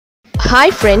Hi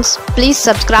friends, please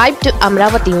subscribe to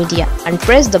Amaravathi Media and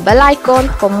press the bell icon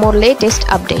for more latest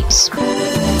updates.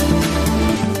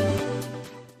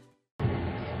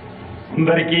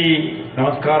 అందరికీ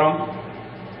నమస్కారం.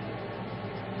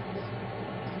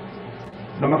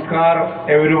 Namaskar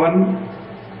everyone.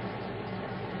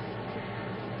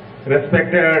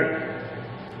 Respected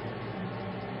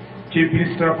Chief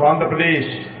Minister of Andhra Pradesh,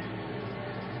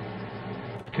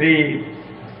 Sri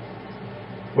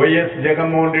Y.S. Jagan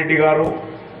Reddy garu,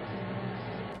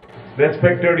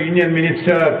 respected Union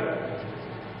Minister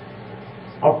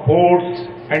of Ports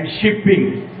and Shipping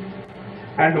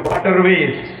and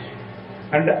Waterways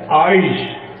and Ayush,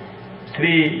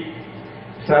 Sri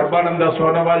Sarbananda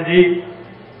Sonowalji,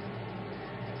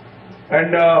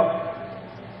 and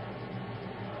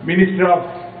Minister of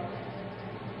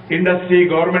Industry,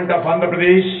 Government of Andhra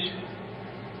Pradesh,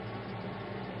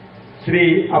 Sri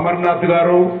Amaravathi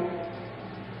garu,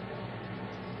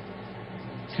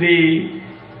 Sri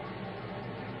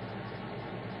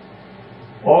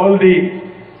all the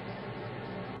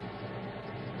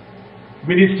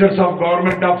ministers of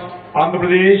Government of Andhra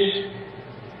Pradesh,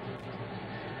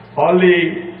 all the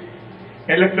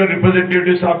elected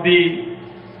representatives of the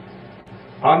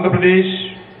Andhra Pradesh,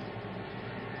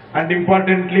 and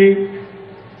importantly,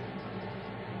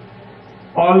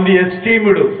 all the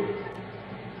esteemed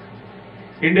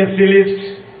industrialists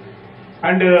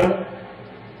and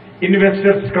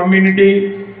investors community,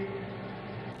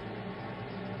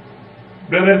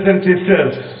 brothers and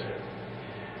sisters,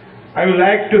 I would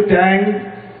like to thank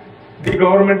the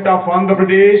government of Andhra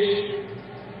Pradesh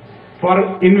for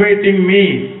inviting me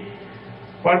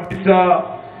for this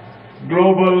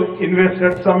Global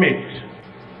Investor Summit.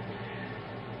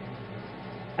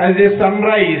 As a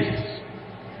sunrise,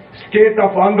 state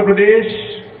of Andhra Pradesh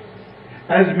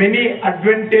has many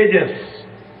advantages,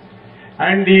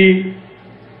 and the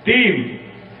theme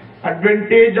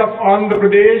advantage of Andhra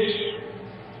Pradesh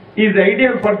is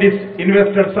ideal for this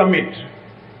investor summit.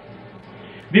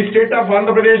 The state of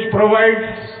Andhra Pradesh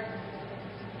provides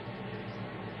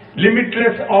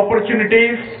limitless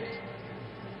opportunities,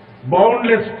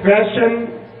 boundless passion,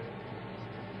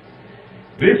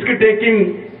 risk-taking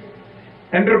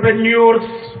entrepreneurs,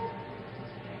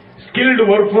 skilled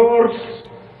workforce,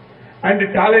 and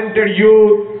talented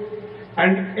youth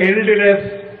and endless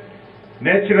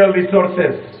natural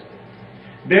resources.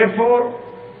 Therefore,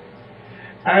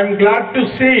 I am glad to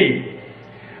see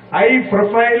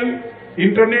high-profile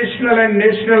international and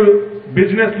national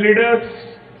business leaders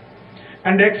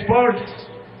and experts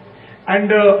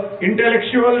and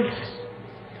intellectuals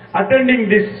attending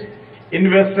this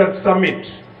investor summit.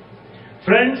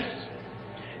 Friends,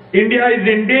 India is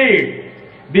indeed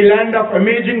the land of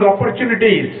amazing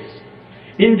opportunities.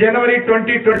 In January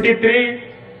 2023,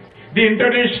 the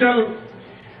International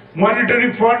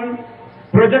Monetary Fund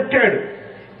projected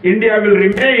India will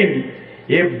remain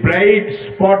a bright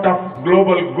spot of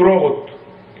global growth.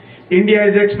 India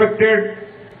is expected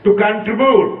to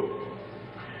contribute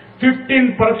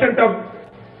 15%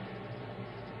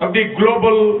 of the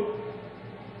global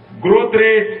growth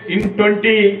rate in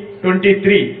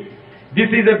 2023. This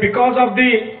is because of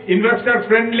the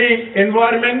investor-friendly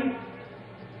environment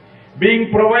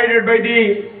being provided by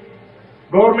the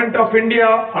Government of India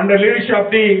under leadership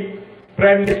of the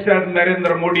Prime Minister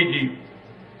Narendra Modi ji.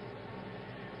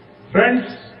 Friends,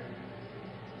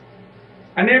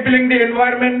 enabling the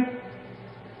environment,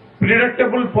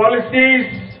 predictable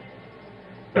policies,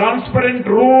 transparent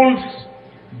rules,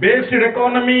 based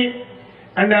economy,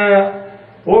 and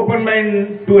open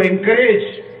mind to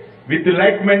encourage with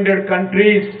like-minded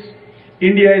countries,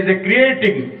 India is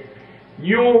creating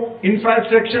new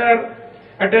infrastructure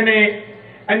at an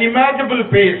unimaginable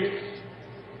pace.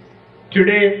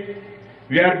 Today,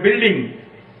 we are building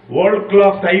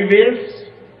world-class highways,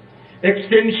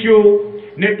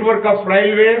 extensive network of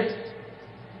railways,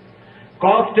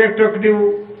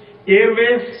 cost-effective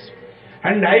airways,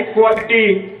 and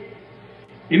high-quality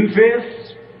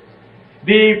interface.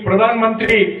 The Pradhan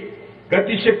Mantri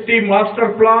Gati Shakti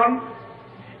Master Plan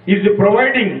is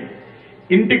providing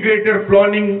integrated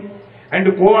planning and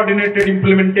coordinated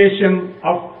implementation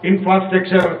of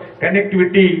infrastructure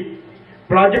connectivity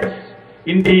projects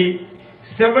in the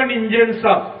 7 engines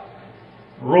of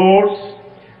roads,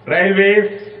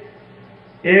 railways,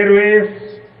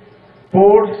 airways,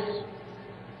 ports,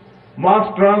 mass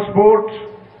transport,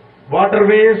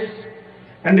 waterways,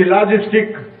 and the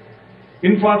logistic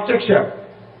infrastructure.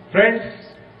 Friends,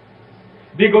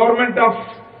 the government of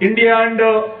India and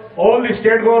all the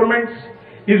state governments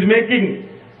is making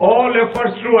all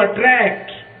efforts to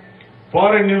attract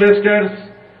foreign investors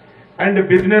and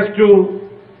business to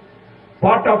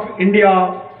part of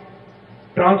India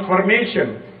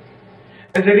transformation.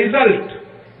 As a result,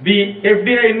 the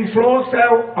FDI inflows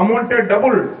have amounted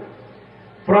doubled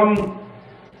from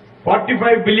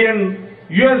 45 billion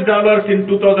US dollars in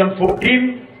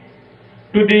 2014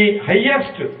 to the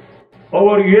highest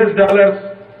over US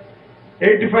dollars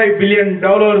 85 billion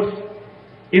dollars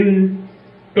in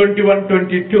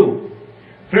 21-22.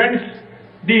 Friends,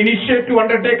 the initiative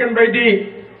undertaken by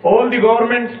all the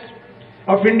governments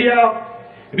of India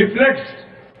reflects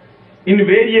in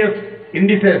various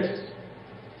indices.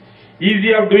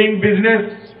 Ease of doing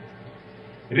business,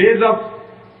 raise of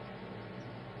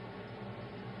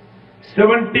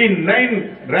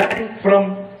 79 rank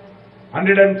from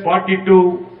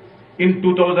 142 in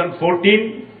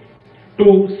 2014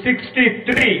 to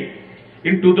 63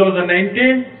 in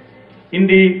 2019 in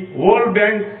the World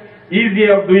Bank Ease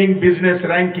of Doing Business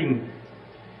ranking.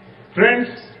 Friends,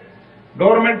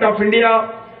 Government of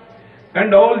India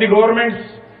and all the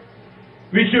governments,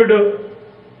 we should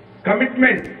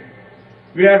commitment.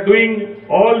 We are doing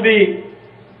all the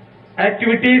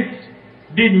activities,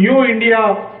 the new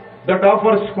India that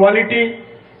offers quality,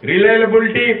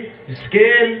 reliability,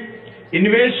 scale,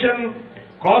 innovation,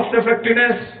 cost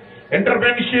effectiveness,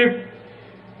 entrepreneurship,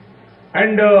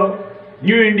 and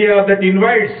new India that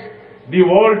invites the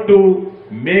world to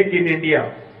make in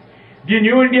India. The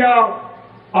new India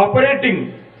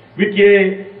operating with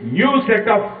a new set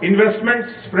of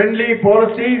investments-friendly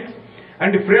policies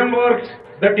and frameworks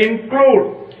that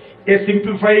include a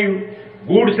simplified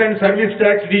goods and service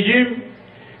tax regime,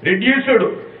 reduced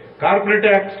corporate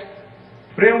tax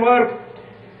framework,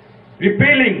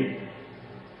 repealing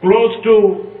close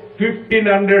to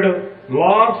 1,500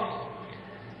 laws,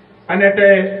 and at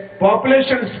a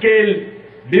population scale,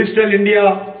 Digital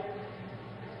India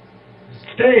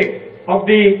stake of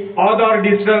the Aadhaar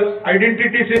digital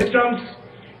identity systems,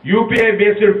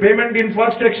 UPI-based payment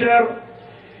infrastructure.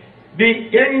 The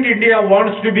young India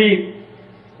wants to be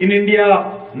in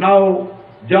India now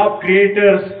job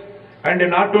creators and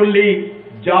not only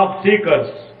job seekers.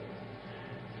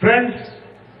 Friends,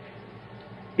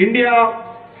 India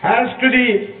has to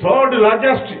the third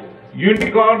largest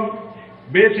unicorn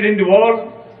based in the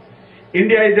world.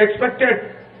 India is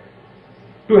expected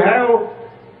to have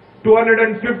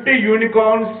 250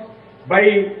 unicorns by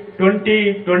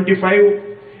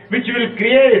 2025, which will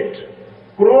create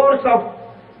crores of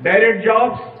direct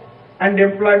jobs and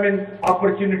employment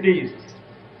opportunities.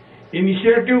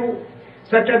 Initiative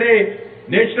such as a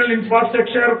national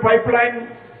infrastructure pipeline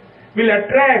will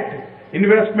attract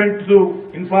investment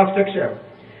to infrastructure.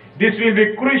 This will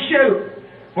be crucial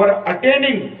for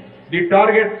attaining the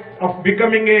target of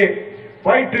becoming a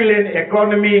 5 trillion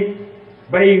economy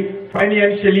by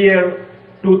financial year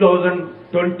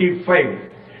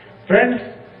 2025. Friends,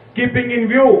 keeping in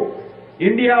view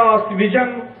India's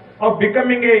vision of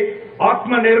becoming a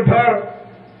Atmanirbhar,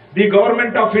 the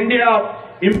Government of India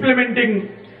implementing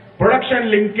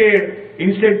production-linked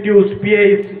incentives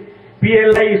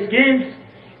PLI schemes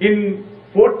in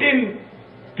 14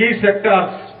 key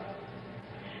sectors.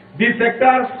 These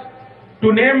sectors,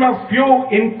 to name a few,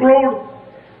 include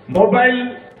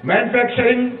mobile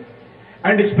manufacturing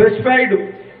and specified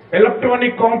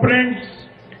electronic components,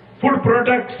 food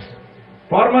products,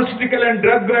 pharmaceutical and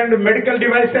drug and medical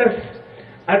devices,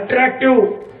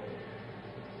 attractive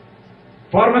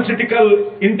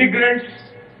pharmaceutical integrants,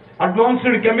 advanced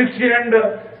chemistry and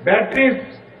batteries,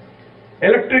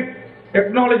 electric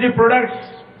technology products,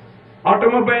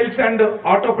 automobiles and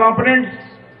auto components,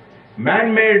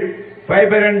 man-made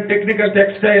fiber and technical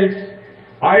textiles,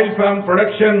 oil palm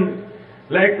production,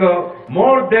 like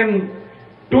more than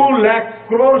 2 lakh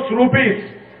crores rupees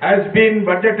has been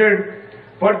budgeted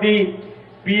for the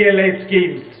PLI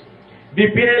schemes. The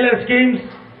PLI schemes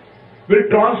will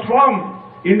transform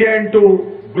India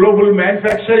into global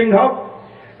manufacturing hub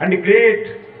and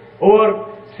create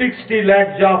over 60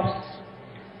 lakh jobs.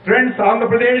 Friends, Andhra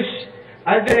Pradesh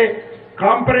has a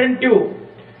comparative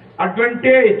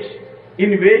advantage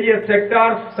in various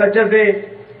sectors such as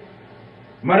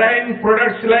marine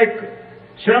products like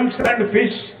shrimps and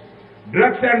fish,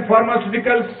 drugs and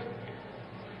pharmaceuticals,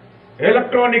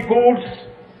 electronic goods,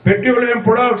 petroleum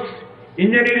products,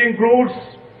 engineering goods,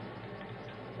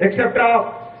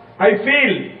 etc. I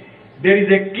feel there is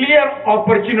a clear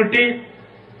opportunity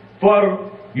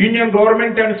for union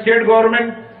government and state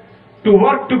government to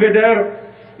work together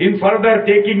in further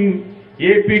taking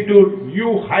AP to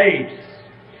new heights.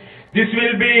 This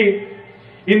will be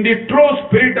in the true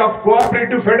spirit of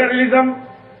cooperative federalism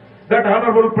that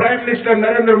Honorable Prime Minister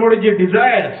Narendra Modi ji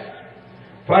desires.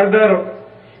 Further,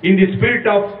 in the spirit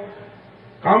of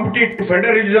competitive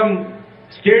federalism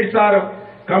states are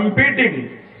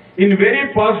competing in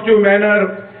very positive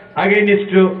manner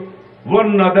against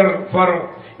one another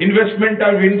for investment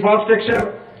of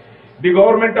infrastructure. The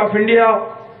government of India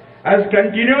has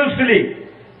continuously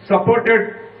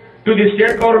supported to the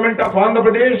state government of Andhra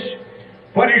Pradesh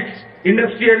for its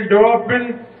industrial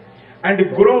development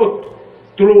and growth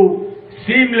through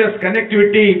seamless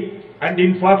connectivity and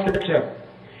infrastructure.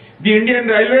 The Indian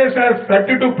Railways has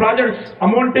 32 projects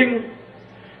amounting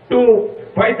to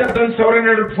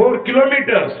 5,704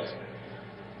 kilometers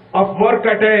of work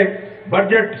at a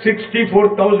budget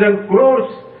 64,000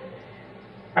 crores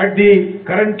at the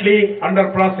currently under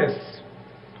process.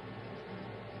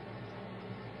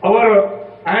 Our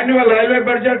annual railway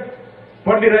budget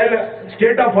for the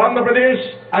state of Andhra Pradesh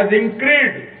has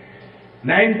increased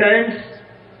 9 times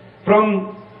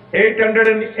from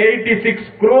 886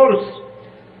 crores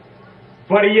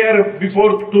per year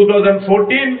before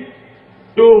 2014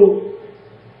 to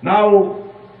now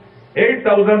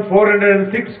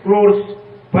 8,406 crores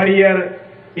per year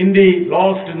in the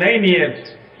last 9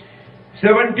 years.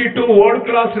 72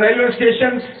 world-class railway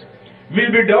stations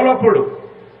will be developed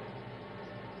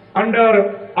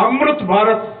under Amrit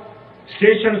Bharat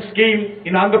station scheme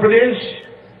in Andhra Pradesh.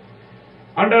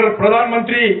 Under Pradhan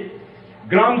Mantri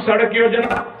Gram Sadak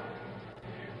Yojana,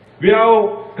 we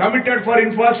have committed for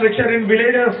infrastructure in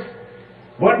villages.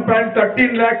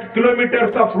 1.13 lakh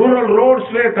kilometers of rural roads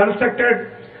were constructed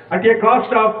at a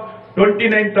cost of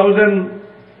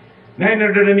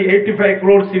 29,985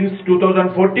 crores since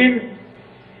 2014.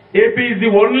 AP is the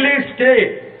only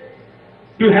state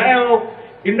to have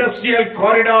industrial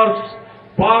corridors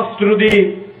pass through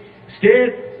the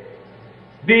state.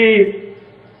 The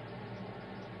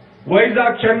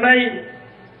Vizag-Chennai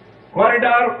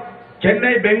corridor,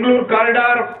 Chennai-Bengaluru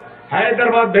corridor,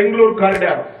 Hyderabad-Bengaluru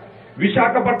corridor,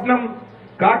 Visakhapatnam,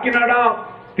 Kakinada,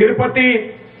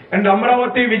 Tirupati and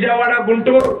Amaravathi, Vijayawada,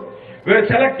 Guntur were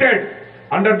selected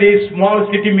under the Small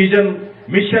City Mission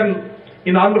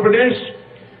in Andhra Pradesh.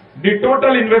 The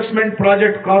total investment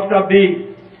project cost of the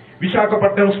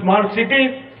Visakhapatnam Smart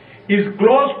City is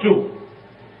close to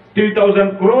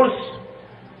 3,000 crores.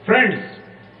 Friends,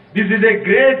 this is a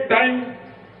great time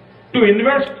to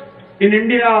invest in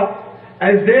India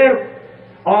as there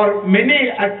are many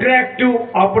attractive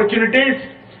opportunities.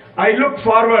 I look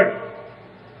forward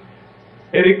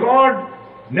a record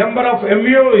number of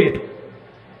MOUs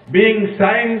being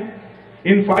signed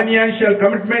in financial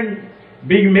commitment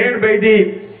being made by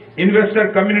the investor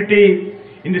community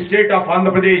in the state of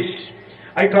Andhra Pradesh.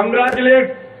 I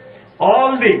congratulate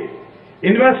all the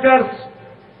investors,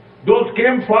 those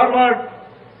came forward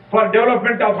for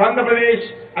development of Andhra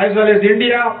Pradesh as well as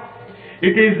India.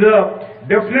 It is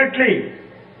definitely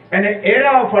an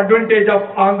era of advantage of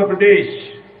Andhra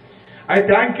Pradesh. I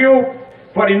thank you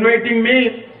for inviting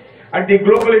me at the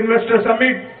Global Investor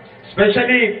Summit,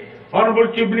 especially Honorable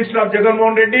Chief Minister of Jagan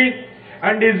Reddy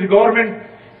and his government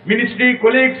ministry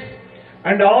colleagues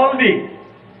and all the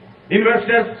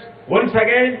investors. Once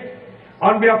again,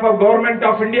 on behalf of Government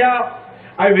of India,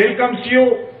 I welcome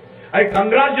you. I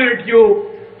congratulate you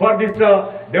for this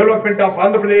development of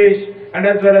Andhra Pradesh and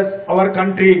as well as our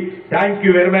country. Thank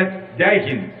you very much. Jai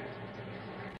Hind.